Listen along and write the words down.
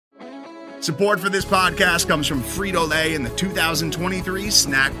Support for this podcast comes from Frito-Lay and the 2023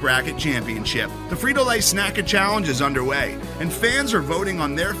 Snack Bracket Championship. The Frito-Lay Snack Challenge is underway, and fans are voting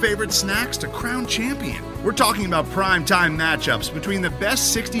on their favorite snacks to crown champion. We're talking about prime-time matchups between the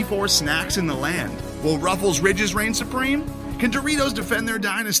best 64 snacks in the land. Will Ruffles Ridges reign supreme? Can Doritos defend their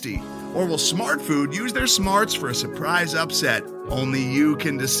dynasty? Or will Smart Food use their smarts for a surprise upset? Only you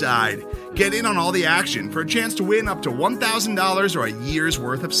can decide. Get in on all the action for a chance to win up to $1,000 or a year's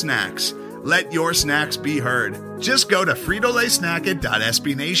worth of snacks. Let your snacks be heard. Just go to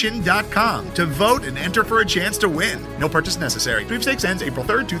fritolaysnacket.sbnation.com to vote and enter for a chance to win. No purchase necessary. Sweepstakes ends April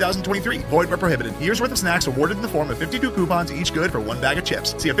 3rd, 2023. Void where prohibited. Year's worth of snacks awarded in the form of 52 coupons, each good for one bag of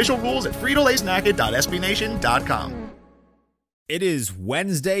chips. See official rules at fritolaysnacket.sbnation.com. It is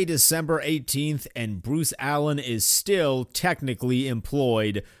Wednesday, December 18th, and Bruce Allen is still technically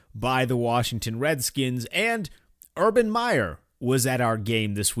employed by the Washington Redskins, and Urban Meyer was at our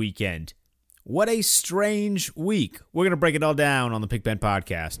game this weekend. What a strange week. We're going to break it all down on the Pigpen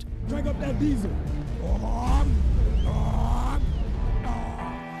Podcast. Drag up that diesel.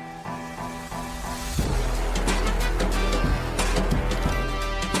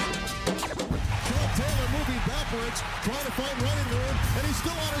 Taylor moving backwards, trying to find running room, and he's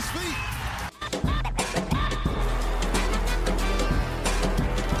still on his feet.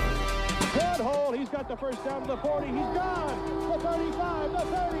 Good hold. He's got the first down to the 40. He's gone. The 35, the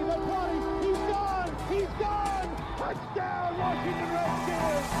 30, the 20. He's gone. He's gone. Touchdown, Washington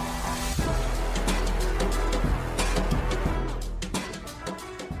Redskins.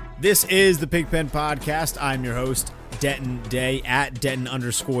 This is the Pigpen Podcast. I'm your host, Denton Day, at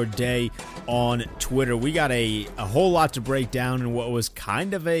Denton_Day on Twitter. We got a whole lot to break down in what was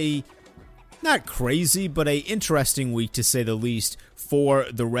kind of a, not crazy, but a interesting week to say the least for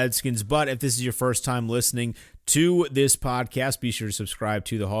the Redskins. But if this is your first time listening to this podcast, be sure to subscribe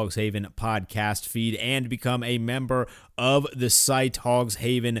to the Hogs Haven podcast feed and become a member of the site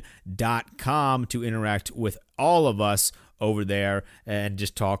hogshaven.com to interact with all of us over there and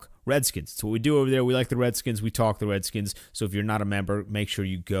just talk Redskins. That's what we do over there. We like the Redskins. We talk the Redskins. So if you're not a member, make sure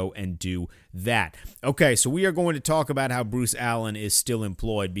you go and do that. Okay, so we are going to talk about how Bruce Allen is still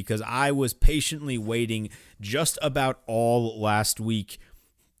employed, because I was patiently waiting just about all last week,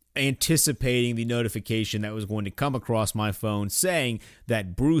 anticipating the notification that was going to come across my phone saying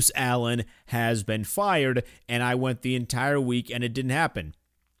that Bruce Allen has been fired, and I went the entire week and it didn't happen.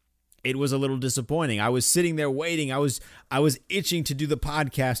 It was a little disappointing. I was sitting there waiting. I was itching to do the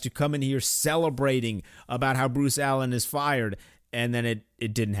podcast, to come in here celebrating about how Bruce Allen is fired, and then it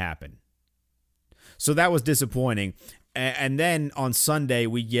didn't happen. So that was disappointing. And then on Sunday,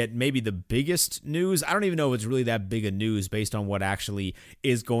 we get maybe the biggest news. I don't even know if it's really that big a news based on what actually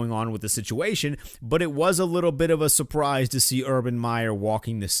is going on with the situation, but it was a little bit of a surprise to see Urban Meyer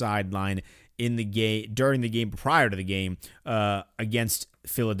walking the sideline in the game, during the game, prior to the game, against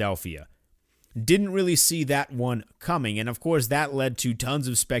Philadelphia. Didn't really see that one coming, and of course that led to tons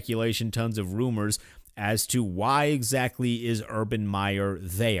of speculation, tons of rumors as to why exactly is Urban Meyer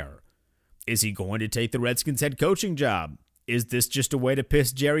there. Is he going to take the Redskins head coaching job? Is this just a way to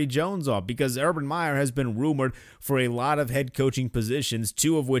piss Jerry Jones off? Because Urban Meyer has been rumored for a lot of head coaching positions,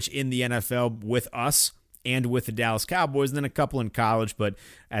 two of which in the NFL with us and with the Dallas Cowboys, and then a couple in college, but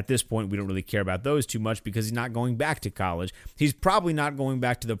at this point we don't really care about those too much because he's not going back to college. He's probably not going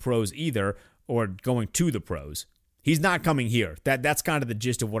back to the pros either, or going to the pros. He's not coming here. That's kind of the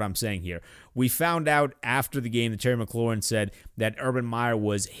gist of what I'm saying here. We found out after the game that Terry McLaurin said that Urban Meyer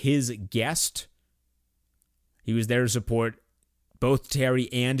was his guest. He was there to support both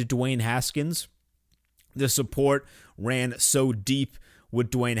Terry and Dwayne Haskins. The support ran so deep with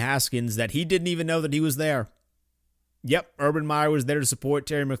Dwayne Haskins that he didn't even know that he was there. Yep, Urban Meyer was there to support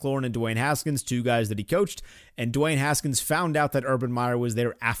Terry McLaurin and Dwayne Haskins, two guys that he coached, and Dwayne Haskins found out that Urban Meyer was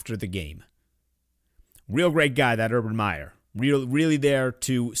there after the game. Real great guy, that Urban Meyer. Really there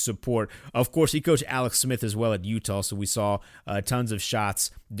to support. Of course, he coached Alex Smith as well at Utah, so we saw tons of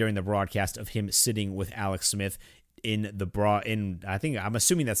shots during the broadcast of him sitting with Alex Smith I'm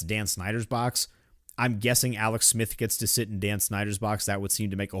assuming that's Dan Snyder's box. I'm guessing Alex Smith gets to sit in Dan Snyder's box. That would seem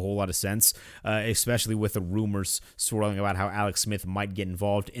to make a whole lot of sense, especially with the rumors swirling about how Alex Smith might get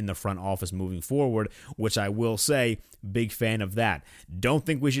involved in the front office moving forward, which I will say, big fan of that. Don't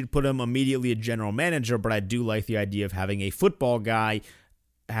think we should put him immediately a general manager, but I do like the idea of having a football guy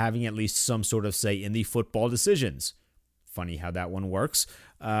having at least some sort of say in the football decisions. Funny how that one works.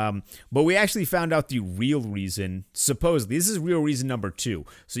 But we actually found out the real reason, supposedly. This is real reason number 2.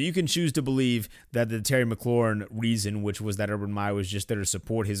 So you can choose to believe that the Terry McLaurin reason, which was that Urban Meyer was just there to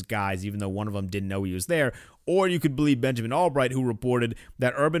support his guys, even though one of them didn't know he was there, or you could believe Benjamin Albright, who reported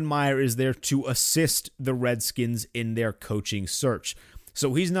that Urban Meyer is there to assist the Redskins in their coaching search.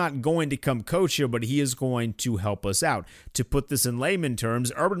 So he's not going to come coach here, but he is going to help us out. To put this in layman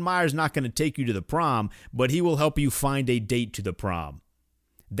terms, Urban Meyer's not going to take you to the prom, but he will help you find a date to the prom.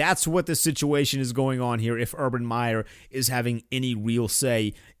 That's what the situation is going on here if Urban Meyer is having any real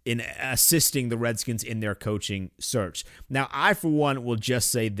say in assisting the Redskins in their coaching search. Now, I, for one, will just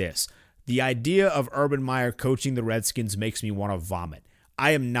say this. The idea of Urban Meyer coaching the Redskins makes me want to vomit.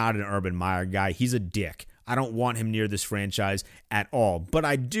 I am not an Urban Meyer guy. He's a dick. I don't want him near this franchise at all. But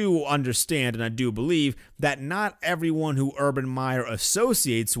I do understand and I do believe that not everyone who Urban Meyer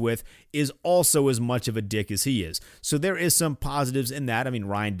associates with is also as much of a dick as he is. So there is some positives in that. I mean,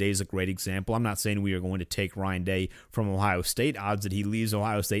 Ryan Day is a great example. I'm not saying we are going to take Ryan Day from Ohio State. Odds that he leaves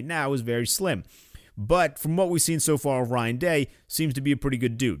Ohio State now is very slim. But from what we've seen so far of Ryan Day, seems to be a pretty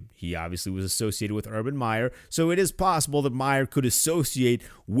good dude. He obviously was associated with Urban Meyer, so it is possible that Meyer could associate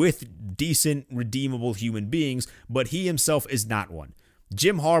with decent, redeemable human beings, but he himself is not one.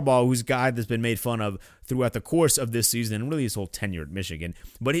 Jim Harbaugh, who's a guy that's been made fun of throughout the course of this season and really his whole tenure at Michigan,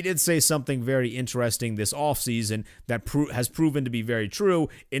 but he did say something very interesting this offseason that has proven to be very true,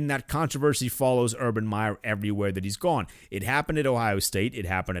 in that controversy follows Urban Meyer everywhere that he's gone. It happened at Ohio State. It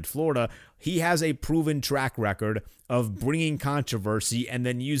happened at Florida. He has a proven track record of bringing controversy and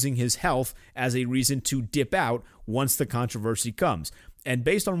then using his health as a reason to dip out once the controversy comes. And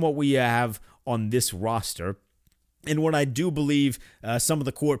based on what we have on this roster, and what I do believe some of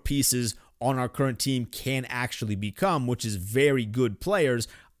the core pieces on our current team can actually become, which is very good players,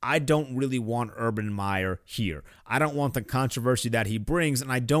 I don't really want Urban Meyer here. I don't want the controversy that he brings,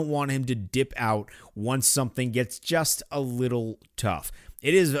 and I don't want him to dip out once something gets just a little tough.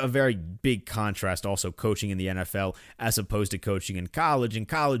 It is a very big contrast also coaching in the NFL as opposed to coaching in college. In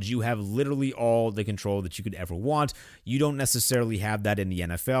college, you have literally all the control that you could ever want. You don't necessarily have that in the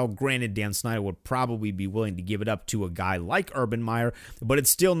NFL. Granted, Dan Snyder would probably be willing to give it up to a guy like Urban Meyer, but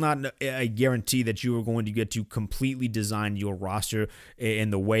it's still not a guarantee that you are going to get to completely design your roster in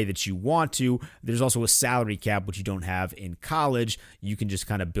the way that you want to. There's also a salary cap, which you don't have in college. You can just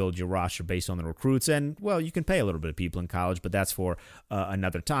kind of build your roster based on the recruits, and, well, you can pay a little bit of people in college, but that's for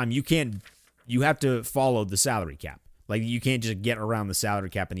another time. You have to follow the salary cap. Like, you can't just get around the salary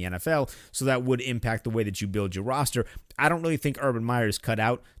cap in the NFL, so that would impact the way that you build your roster. I don't really think Urban Meyer is cut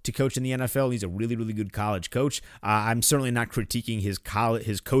out to coach in the NFL. He's a really, really good college coach. I'm certainly not critiquing his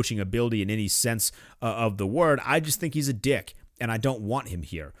coaching ability in any sense of the word. I just think he's a dick, and I don't want him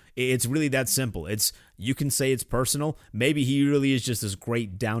here. It's really that simple. You can say it's personal. Maybe he really is just this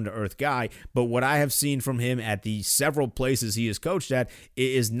great down-to-earth guy, but what I have seen from him at the several places he has coached at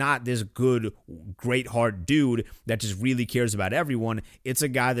is not this good, great heart dude that just really cares about everyone. It's a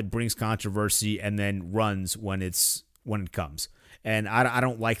guy that brings controversy and then runs when it comes. And I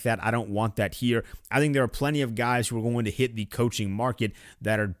don't like that. I don't want that here. I think there are plenty of guys who are going to hit the coaching market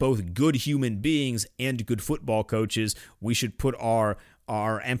that are both good human beings and good football coaches. We should put our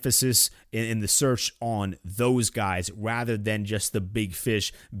emphasis in the search on those guys rather than just the big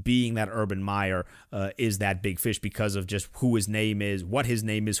fish, being that Urban Meyer is that big fish because of just who his name is, what his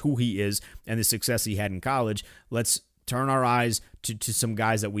name is, who he is, and the success he had in college. Let's turn our eyes to some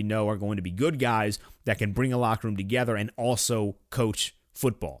guys that we know are going to be good guys that can bring a locker room together and also coach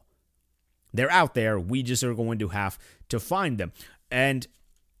football. They're out there. We just are going to have to find them. And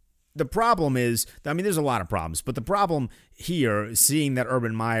the problem is, I mean, there's a lot of problems, but the problem here, seeing that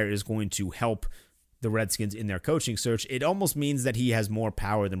Urban Meyer is going to help the Redskins in their coaching search, it almost means that he has more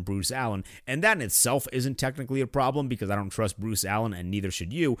power than Bruce Allen. And that in itself isn't technically a problem because I don't trust Bruce Allen and neither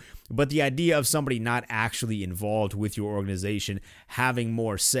should you. But the idea of somebody not actually involved with your organization having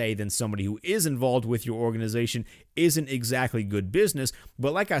more say than somebody who is involved with your organization isn't exactly good business.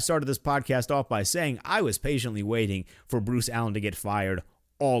 But like I started this podcast off by saying, I was patiently waiting for Bruce Allen to get fired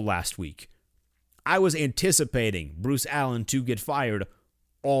all last week. I was anticipating Bruce Allen to get fired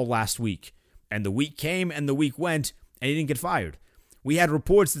all last week. And the week came and the week went and he didn't get fired. We had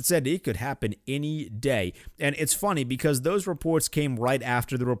reports that said it could happen any day. And it's funny because those reports came right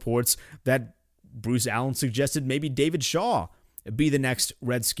after the reports that Bruce Allen suggested maybe David Shaw be the next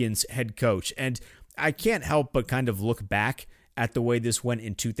Redskins head coach. And I can't help but kind of look back at the way this went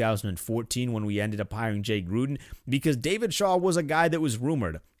in 2014 when we ended up hiring Jay Gruden, because David Shaw was a guy that was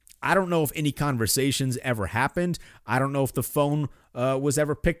rumored. I don't know if any conversations ever happened. I don't know if the phone was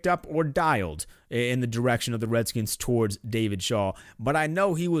ever picked up or dialed in the direction of the Redskins towards David Shaw, but I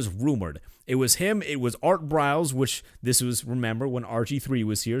know he was rumored. It was him, it was Art Briles, which this was, remember, when RG3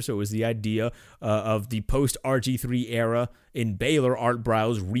 was here, so it was the idea of the post-RG3 era in Baylor, Art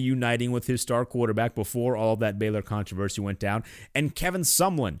Briles reuniting with his star quarterback before all of that Baylor controversy went down, and Kevin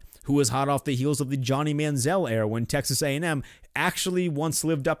Sumlin, who was hot off the heels of the Johnny Manziel era when Texas A&M actually once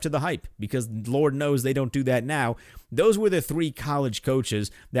lived up to the hype, because Lord knows they don't do that now. Those were the three college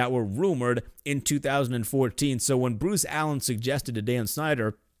coaches that were rumored in 2014. So when Bruce Allen suggested to Dan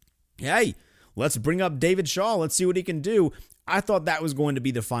Snyder, hey, let's bring up David Shaw, let's see what he can do, I thought that was going to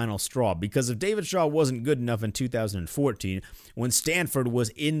be the final straw, because if David Shaw wasn't good enough in 2014, when Stanford was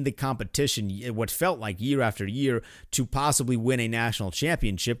in the competition, what felt like year after year, to possibly win a national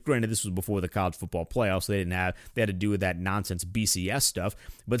championship, granted this was before the college football playoffs, so they had to do with that nonsense BCS stuff,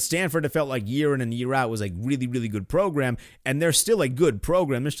 but Stanford, it felt like year in and year out was a really, really good program, and they're still a good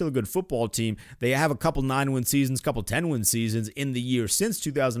program, they're still a good football team. They have a couple 9-win seasons, couple 10-win seasons in the year since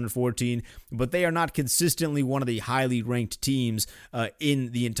 2014, but they are not consistently one of the highly ranked teams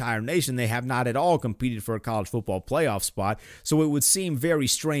in the entire nation. They have not at all competed for a college football playoff spot, so it would seem very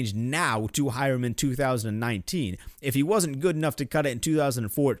strange now to hire him in 2019. If he wasn't good enough to cut it in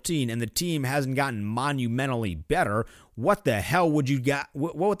 2014 and the team hasn't gotten monumentally better, what the hell would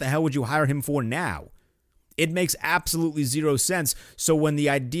you hire him for now? It makes absolutely zero sense. So when the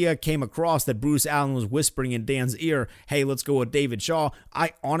idea came across that Bruce Allen was whispering in Dan's ear, hey, let's go with David Shaw,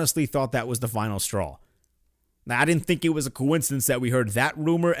 I honestly thought that was the final straw. Now, I didn't think it was a coincidence that we heard that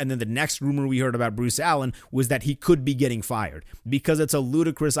rumor, and then the next rumor we heard about Bruce Allen was that he could be getting fired, because it's a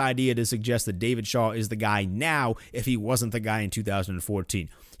ludicrous idea to suggest that David Shaw is the guy now if he wasn't the guy in 2014.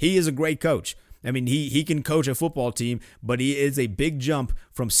 He is a great coach. I mean, he can coach a football team, but he is a big jump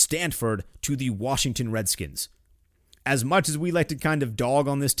from Stanford to the Washington Redskins. As much as we like to kind of dog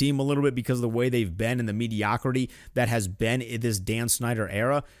on this team a little bit because of the way they've been and the mediocrity that has been in this Dan Snyder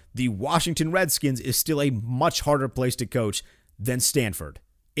era, the Washington Redskins is still a much harder place to coach than Stanford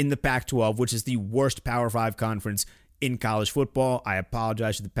in the Pac-12, which is the worst Power 5 conference in college football. I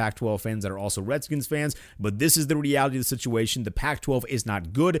apologize to the Pac-12 fans that are also Redskins fans, but this is the reality of the situation. The Pac-12 is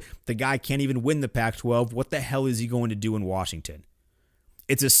not good. The guy can't even win the Pac-12. What the hell is he going to do in Washington?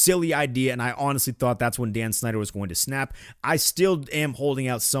 It's a silly idea, and I honestly thought that's when Dan Snyder was going to snap. I still am holding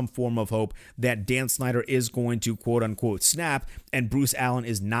out some form of hope that Dan Snyder is going to quote-unquote snap, and Bruce Allen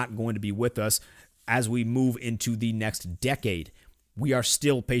is not going to be with us as we move into the next decade. We are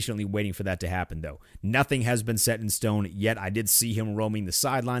still patiently waiting for that to happen, though. Nothing has been set in stone yet. I did see him roaming the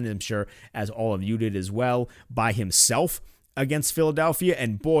sideline, and I'm sure as all of you did as well, by himself against Philadelphia,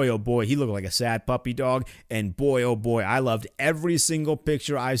 and boy, oh boy, he looked like a sad puppy dog, and boy, oh boy, I loved every single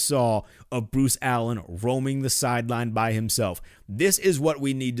picture I saw of Bruce Allen roaming the sideline by himself. This is what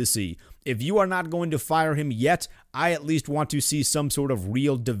we need to see. If you are not going to fire him yet, I at least want to see some sort of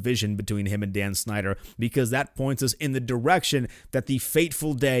real division between him and Dan Snyder, because that points us in the direction that the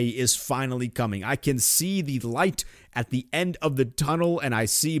fateful day is finally coming. I can see the light at the end of the tunnel, and I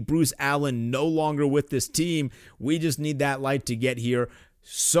see Bruce Allen no longer with this team. We just need that light to get here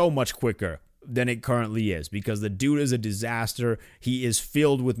so much quicker than it currently is, because the dude is a disaster. He is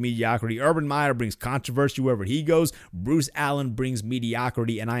filled with mediocrity. Urban Meyer brings controversy wherever he goes. Bruce Allen brings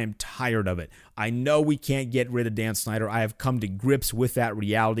mediocrity, and I am tired of it. I know we can't get rid of Dan Snyder. I have come to grips with that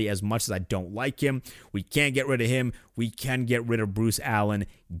reality. As much as I don't like him, we can't get rid of him. We can get rid of Bruce Allen.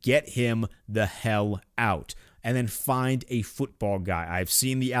 Get him the hell out. And then find a football guy. I've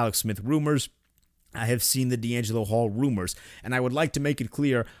seen the Alex Smith rumors. I have seen the D'Angelo Hall rumors, and I would like to make it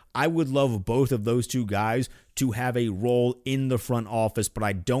clear, I would love both of those two guys to have a role in the front office, but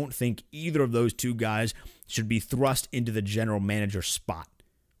I don't think either of those two guys should be thrust into the general manager spot.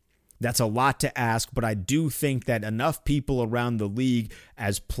 That's a lot to ask, but I do think that enough people around the league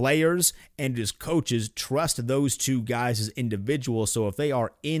as players and as coaches trust those two guys as individuals, so if they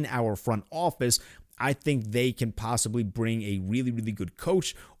are in our front office, I think they can possibly bring a really, really good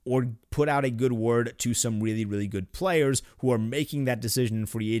coach or put out a good word to some really, really good players who are making that decision in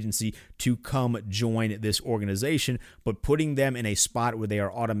free agency to come join this organization. But putting them in a spot where they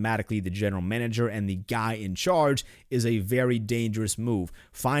are automatically the general manager and the guy in charge is a very dangerous move.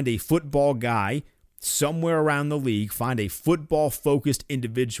 Find a football guy somewhere around the league, find a football-focused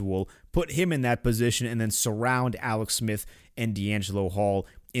individual, put him in that position, and then surround Alex Smith and D'Angelo Hall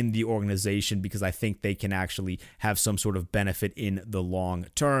in the organization, because I think they can actually have some sort of benefit in the long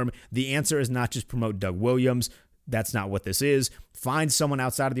term. The answer is not just promote Doug Williams. That's not what this is. Find someone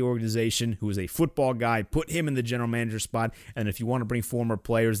outside of the organization who is a football guy, put him in the general manager spot, and if you want to bring former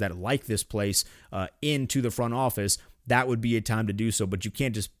players that like this place into the front office, that would be a time to do so, but you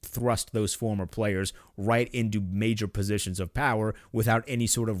can't just thrust those former players right into major positions of power without any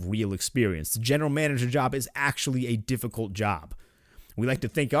sort of real experience. The general manager job is actually a difficult job. We like to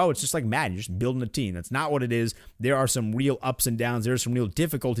think, oh, it's just like Madden, you're just building a team. That's not what it is. There are some real ups and downs. There are some real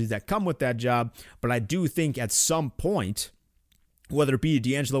difficulties that come with that job, but I do think at some point, whether it be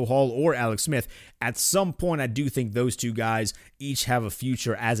D'Angelo Hall or Alex Smith, at some point I do think those two guys each have a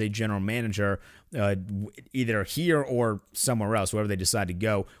future as a general manager, either here or somewhere else, wherever they decide to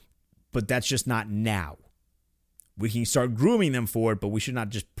go. But that's just not now. We can start grooming them for it, but we should not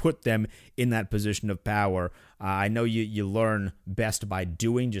just put them in that position of power. I know you learn best by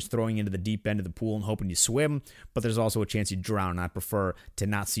doing, just throwing into the deep end of the pool and hoping you swim, but there's also a chance you drown. I prefer to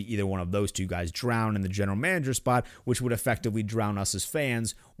not see either one of those two guys drown in the general manager spot, which would effectively drown us as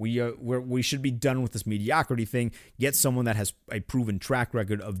fans. We should be done with this mediocrity thing, get someone that has a proven track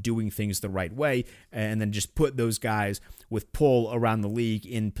record of doing things the right way, and then just put those guys with pull around the league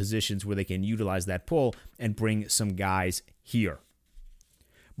in positions where they can utilize that pull and bring some guys here.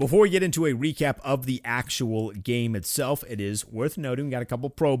 Before we get into a recap of the actual game itself, it is worth noting we got a couple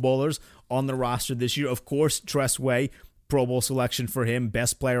Pro Bowlers on the roster this year. Of course, Tress Way, Pro Bowl selection for him,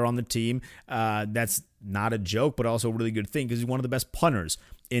 best player on the team. That's not a joke, but also a really good thing because he's one of the best punters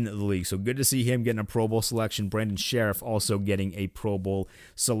in the league. So good to see him getting a Pro Bowl selection. Brandon Sheriff also getting a Pro Bowl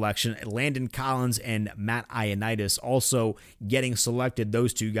selection. Landon Collins and Matt Ioannidis also getting selected.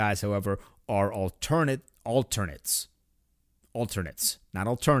 Those two guys, however, are alternates. Landon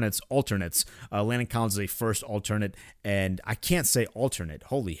Collins is a first alternate, and I can't say alternate.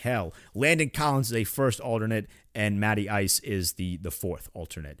 Holy hell. Landon Collins is a first alternate, and Matty Ice is the fourth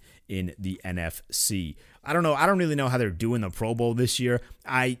alternate in the NFC. I don't know. I don't really know how they're doing the Pro Bowl this year.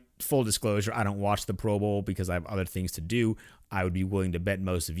 Full disclosure, I don't watch the Pro Bowl because I have other things to do. I would be willing to bet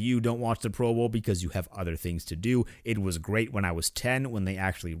most of you don't watch the Pro Bowl because you have other things to do. It was great when I was 10, when they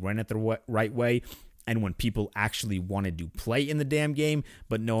actually ran it the right way. And when people actually wanted to play in the damn game,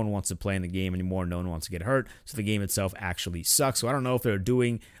 but no one wants to play in the game anymore, no one wants to get hurt, so the game itself actually sucks. So I don't know if they're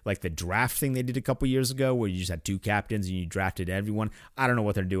doing like the draft thing they did a couple years ago where you just had two captains and you drafted everyone. I don't know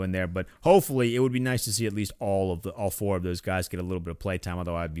what they're doing there, but hopefully it would be nice to see at least all four of those guys get a little bit of play time,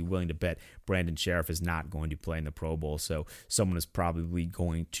 although I'd be willing to bet Brandon Sheriff is not going to play in the Pro Bowl, so someone is probably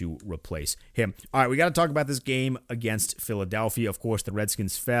going to replace him. All right, we got to talk about this game against Philadelphia. Of course, the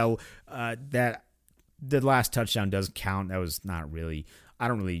Redskins fell. The last touchdown does count. That was not really, I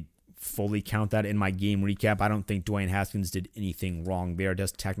don't really fully count that in my game recap. I don't think Dwayne Haskins did anything wrong there. It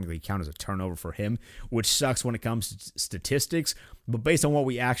does technically count as a turnover for him, which sucks when it comes to statistics. But based on what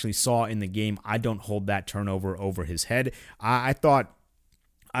we actually saw in the game, I don't hold that turnover over his head. I thought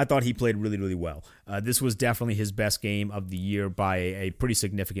he played really, really well. This was definitely his best game of the year by a pretty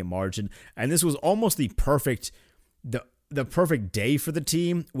significant margin. And this was almost the perfect day for the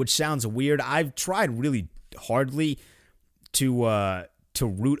team, which sounds weird. I've tried really hardly to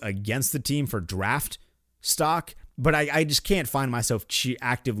root against the team for draft stock, but I just can't find myself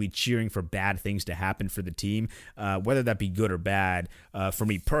actively cheering for bad things to happen for the team, whether that be good or bad. For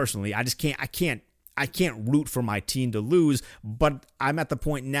me personally, I can't root for my team to lose, but I'm at the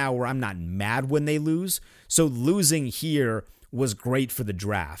point now where I'm not mad when they lose. So losing here was great for the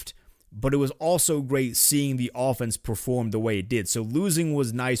draft, but it was also great seeing the offense perform the way it did. So losing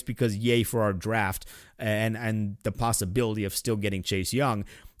was nice because yay for our draft and the possibility of still getting Chase Young.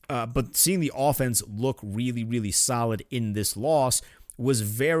 But seeing the offense look really, really solid in this loss was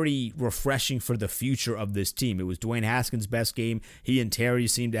very refreshing for the future of this team. It was Dwayne Haskins' best game. He and Terry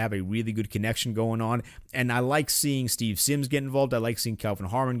seemed to have a really good connection going on. And I like seeing Steve Sims get involved. I like seeing Kelvin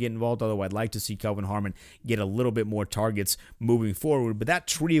Harmon get involved, although I'd like to see Kelvin Harmon get a little bit more targets moving forward. But that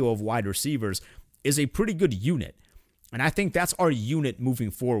trio of wide receivers is a pretty good unit. And I think that's our unit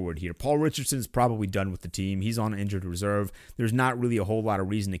moving forward here. Paul Richardson's probably done with the team. He's on injured reserve. There's not really a whole lot of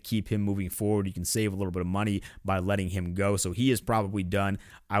reason to keep him moving forward. You can save a little bit of money by letting him go. So he is probably done.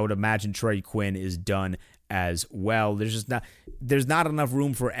 I would imagine Trey Quinn is done as well. There's not enough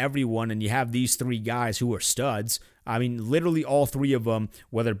room for everyone, and you have these three guys who are studs. I mean, literally all three of them,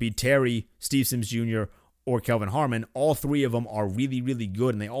 whether it be Terry, Steve Sims Jr., or Kelvin Harmon, all three of them are really, really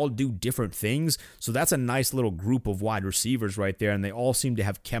good, and they all do different things. So that's a nice little group of wide receivers right there, and they all seem to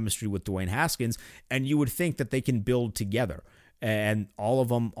have chemistry with Dwayne Haskins, and you would think that they can build together. and all of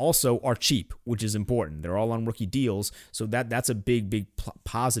them also are cheap, which is important. They're all on rookie deals, so that's a big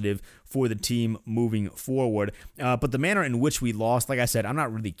positive for the team moving forward. But the manner in which we lost, like I said, I'm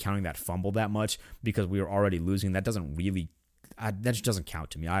not really counting that fumble that much because we were already losing. That just doesn't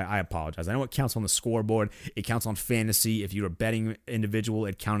count to me. I apologize. I know it counts on the scoreboard. It counts on fantasy. If you're a betting individual,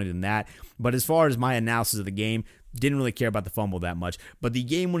 it counted in that. But as far as my analysis of the game, didn't really care about the fumble that much. But the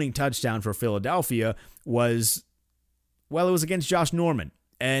game-winning touchdown for Philadelphia was, well, it was against Josh Norman.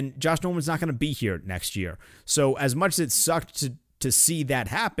 And Josh Norman's not going to be here next year. So as much as it sucked to see that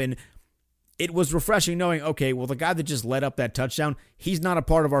happen, it was refreshing knowing, okay, well, the guy that just led up that touchdown, he's not a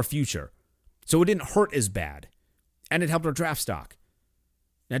part of our future. So it didn't hurt as bad. And it helped our draft stock.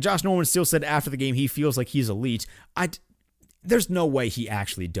 Now, Josh Norman still said after the game he feels like he's elite. There's no way he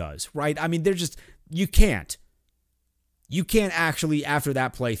actually does, right? I mean, you can't. You can't actually, after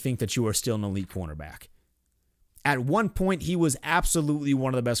that play, think that you are still an elite cornerback. At one point, he was absolutely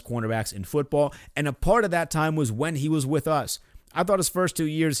one of the best cornerbacks in football, and a part of that time was when he was with us. I thought his first 2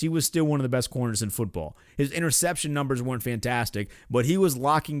 years, he was still one of the best corners in football. His interception numbers weren't fantastic, but he was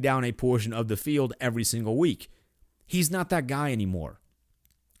locking down a portion of the field every single week. He's not that guy anymore.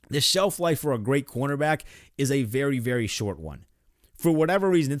 The shelf life for a great cornerback is a very, very short one. For whatever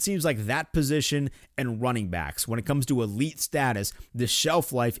reason, it seems like that position and running backs, when it comes to elite status, the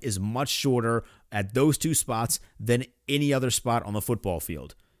shelf life is much shorter at those two spots than any other spot on the football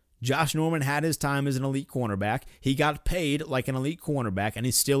field. Josh Norman had his time as an elite cornerback. He got paid like an elite cornerback, and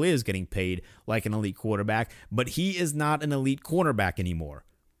he still is getting paid like an elite quarterback, but he is not an elite cornerback anymore.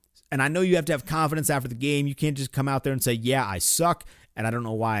 And I know you have to have confidence after the game. You can't just come out there and say, yeah, I suck, and I don't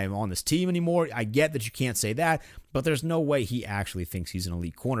know why I'm on this team anymore. I get that you can't say that, but there's no way he actually thinks he's an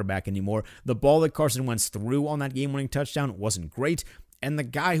elite cornerback anymore. The ball that Carson Wentz threw on that game-winning touchdown wasn't great, and the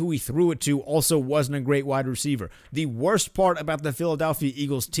guy who he threw it to also wasn't a great wide receiver. The worst part about the Philadelphia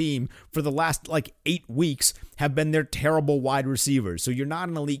Eagles team for the last 8 weeks have been their terrible wide receivers. So you're not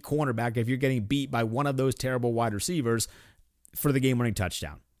an elite cornerback if you're getting beat by one of those terrible wide receivers for the game-winning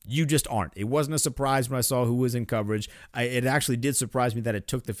touchdown. You just aren't. It wasn't a surprise when I saw who was in coverage. It actually did surprise me that it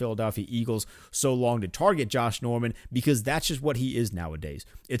took the Philadelphia Eagles so long to target Josh Norman because that's just what he is nowadays.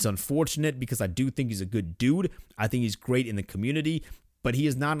 It's unfortunate because I do think he's a good dude. I think he's great in the community, but he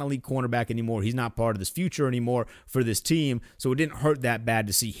is not an elite cornerback anymore. He's not part of this future anymore for this team, so it didn't hurt that bad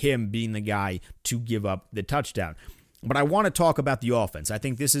to see him being the guy to give up the touchdown. But I want to talk about the offense. I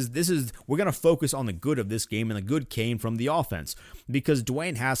think we're going to focus on the good of this game, and the good came from the offense because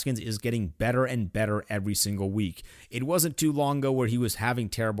Dwayne Haskins is getting better and better every single week. It wasn't too long ago where he was having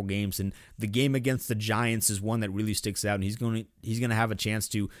terrible games, and the game against the Giants is one that really sticks out, and he's going to have a chance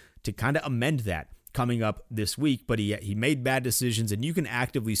to kind of amend that coming up this week, but he made bad decisions, and you can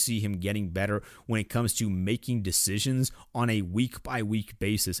actively see him getting better when it comes to making decisions on a week-by-week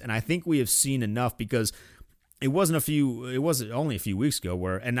basis, and I think we have seen enough because it wasn't only a few weeks ago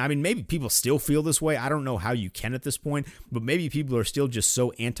where, and I mean, maybe people still feel this way. I don't know how you can at this point, but maybe people are still just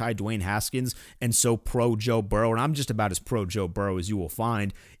so anti-Dwayne Haskins and so pro-Joe Burrow, and I'm just about as pro-Joe Burrow as you will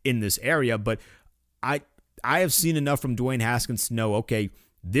find in this area, but I have seen enough from Dwayne Haskins to know, okay,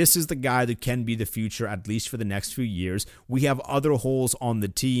 this is the guy that can be the future, at least for the next few years. We have other holes on the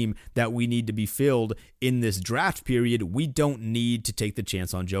team that we need to be filled in this draft period. We don't need to take the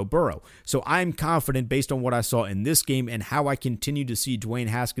chance on Joe Burrow. So I'm confident based on what I saw in this game and how I continue to see Dwayne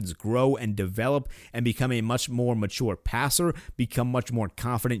Haskins grow and develop and become a much more mature passer, become much more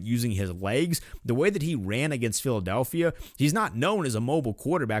confident using his legs. The way that he ran against Philadelphia, he's not known as a mobile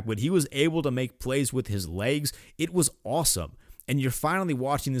quarterback, but he was able to make plays with his legs. It was awesome. And you're finally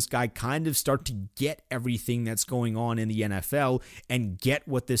watching this guy kind of start to get everything that's going on in the NFL and get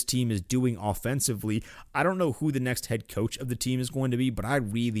what this team is doing offensively. I don't know who the next head coach of the team is going to be, but I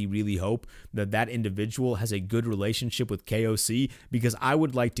really, really hope that individual has a good relationship with KOC because I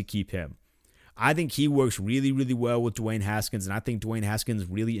would like to keep him. I think he works really, really well with Dwayne Haskins, and I think Dwayne Haskins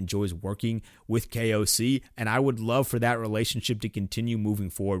really enjoys working with KOC, and I would love for that relationship to continue moving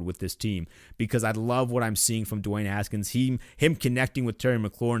forward with this team because I love what I'm seeing from Dwayne Haskins. Him connecting with Terry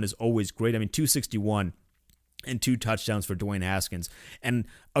McLaurin is always great. I mean, 261 and 2 touchdowns for Dwayne Haskins, and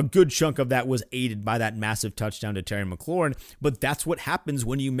a good chunk of that was aided by that massive touchdown to Terry McLaurin, but that's what happens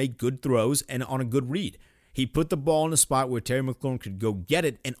when you make good throws and on a good read. He put the ball in a spot where Terry McLaurin could go get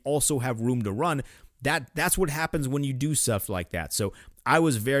it and also have room to run. That's what happens when you do stuff like that. So I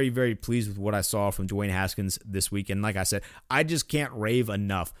was very, very pleased with what I saw from Dwayne Haskins this week. And like I said, I just can't rave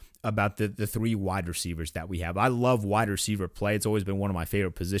enough about the 3 wide receivers that we have. I love wide receiver play. It's always been one of my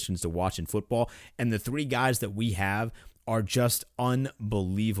favorite positions to watch in football. And the 3 guys that we have are just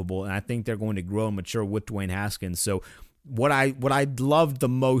unbelievable. And I think they're going to grow and mature with Dwayne Haskins. So what I loved the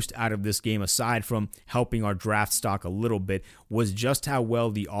most out of this game, aside from helping our draft stock a little bit, was just how well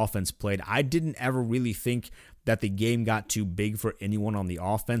the offense played. I didn't ever really think that the game got too big for anyone on the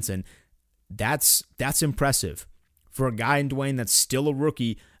offense, and that's impressive. For a guy in Dwayne that's still a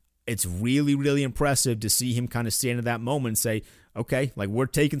rookie, it's really, really impressive to see him kind of stand at that moment and say, okay, like, we're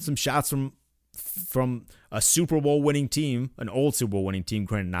taking some shots from a Super Bowl winning team, an old Super Bowl winning team,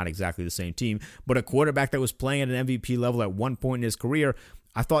 granted not exactly the same team, but a quarterback that was playing at an MVP level at one point in his career.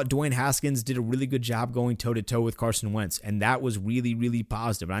 I thought Dwayne Haskins did a really good job going toe-to-toe with Carson Wentz, and that was really, really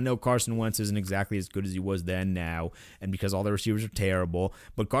positive. And I know Carson Wentz isn't exactly as good as he was then now, and because all the receivers are terrible,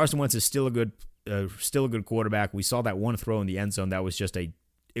 but Carson Wentz is still a good quarterback. We saw that one throw in the end zone that was just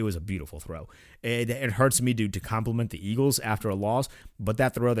it was a beautiful throw. It hurts me to compliment the Eagles after a loss, but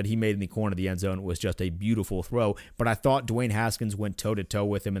that throw that he made in the corner of the end zone was just a beautiful throw. But I thought Dwayne Haskins went toe-to-toe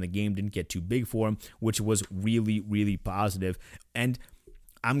with him, and the game didn't get too big for him, which was really, really positive. And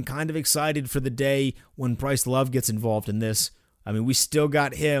I'm kind of excited for the day when Bryce Love gets involved in this. I mean, we still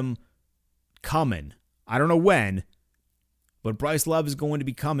got him coming. I don't know when, but Bryce Love is going to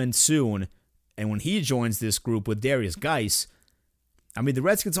be coming soon. And when he joins this group with Darius Geis, I mean, the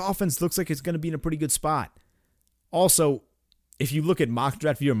Redskins offense looks like it's going to be in a pretty good spot. Also, if you look at mock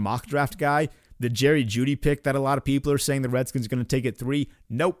draft, if you're a mock draft guy, the Jerry Jeudy pick that a lot of people are saying the Redskins are going to take at 3,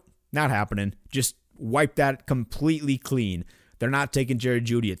 nope, not happening. Just wipe that completely clean. They're not taking Jerry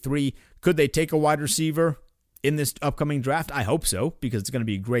Jeudy at 3. Could they take a wide receiver in this upcoming draft? I hope so, because it's going to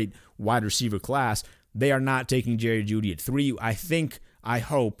be a great wide receiver class. They are not taking Jerry Jeudy at 3. I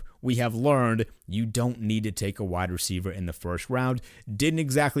hope we have learned you don't need to take a wide receiver in the first round. Didn't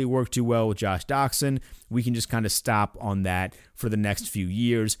exactly work too well with Josh Doxson. We can just kind of stop on that for the next few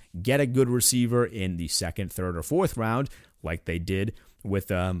years. Get a good receiver in the second, third, or fourth round, like they did with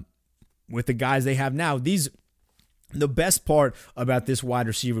the guys they have now. The best part about this wide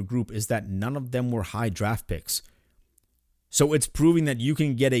receiver group is that none of them were high draft picks. So it's proving that you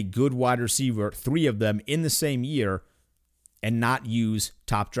can get a good wide receiver, 3 of them, in the same year, and not use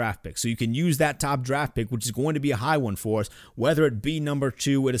top draft picks. So you can use that top draft pick, which is going to be a high one for us, whether it be number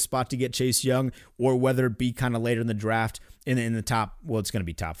 2 at a spot to get Chase Young, or whether it be kind of later in the draft in the top, well, it's going to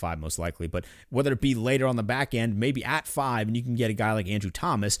be top 5 most likely, but whether it be later on the back end, maybe at 5, and you can get a guy like Andrew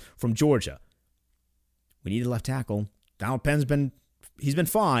Thomas from Georgia. We need a left tackle. Donald Penn's been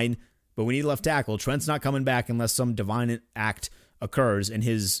fine, but we need a left tackle. Trent's not coming back unless some divine act occurs in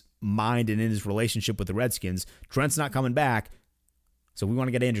his mind and in his relationship with the Redskins. Trent's not coming back, so we want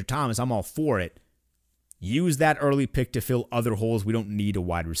to get Andrew Thomas. I'm all for it. Use that early pick to fill other holes. We don't need a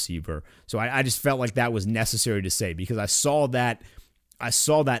wide receiver. So I just felt like that was necessary to say, because I saw that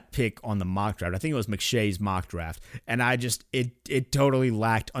pick on the mock draft. I think it was McShay's mock draft, and it totally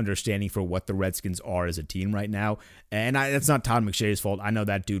lacked understanding for what the Redskins are as a team right now. And that's not Todd McShay's fault. I know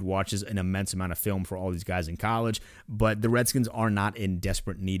that dude watches an immense amount of film for all these guys in college, but the Redskins are not in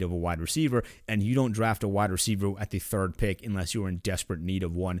desperate need of a wide receiver, and you don't draft a wide receiver at the 3rd pick unless you're in desperate need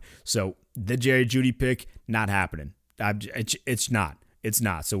of one. So the Jerry Jeudy pick, not happening. It's not. It's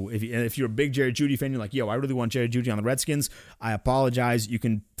not. So if you're a big Jerry Jeudy fan, you're like, yo, I really want Jerry Jeudy on the Redskins, I apologize. You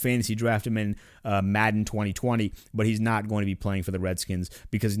can fantasy draft him in Madden 2020, but he's not going to be playing for the Redskins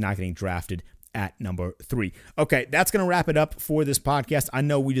because he's not getting drafted at number 3. Okay, that's going to wrap it up for this podcast. I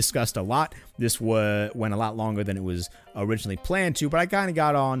know we discussed a lot. This went a lot longer than it was originally planned to, but I kind of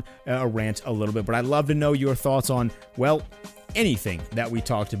got on a rant a little bit. But I'd love to know your thoughts on, well, anything that we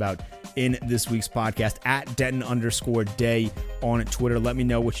talked about in this week's podcast at Denton_Day on Twitter. Let me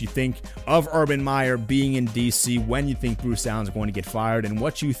know what you think of Urban Meyer being in DC, when you think Bruce Allen's going to get fired, and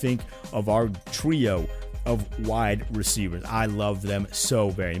what you think of our trio of wide receivers. I love them so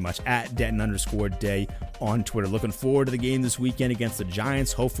very much at Denton_Day on Twitter. Looking forward to the game this weekend against the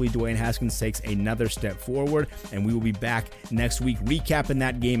Giants. Hopefully Dwayne Haskins takes another step forward, and we will be back next week recapping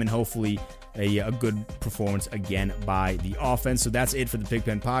that game and hopefully a good performance again by the offense. So that's it for the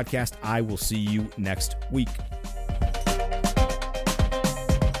Pigpen Podcast. I will see you next week.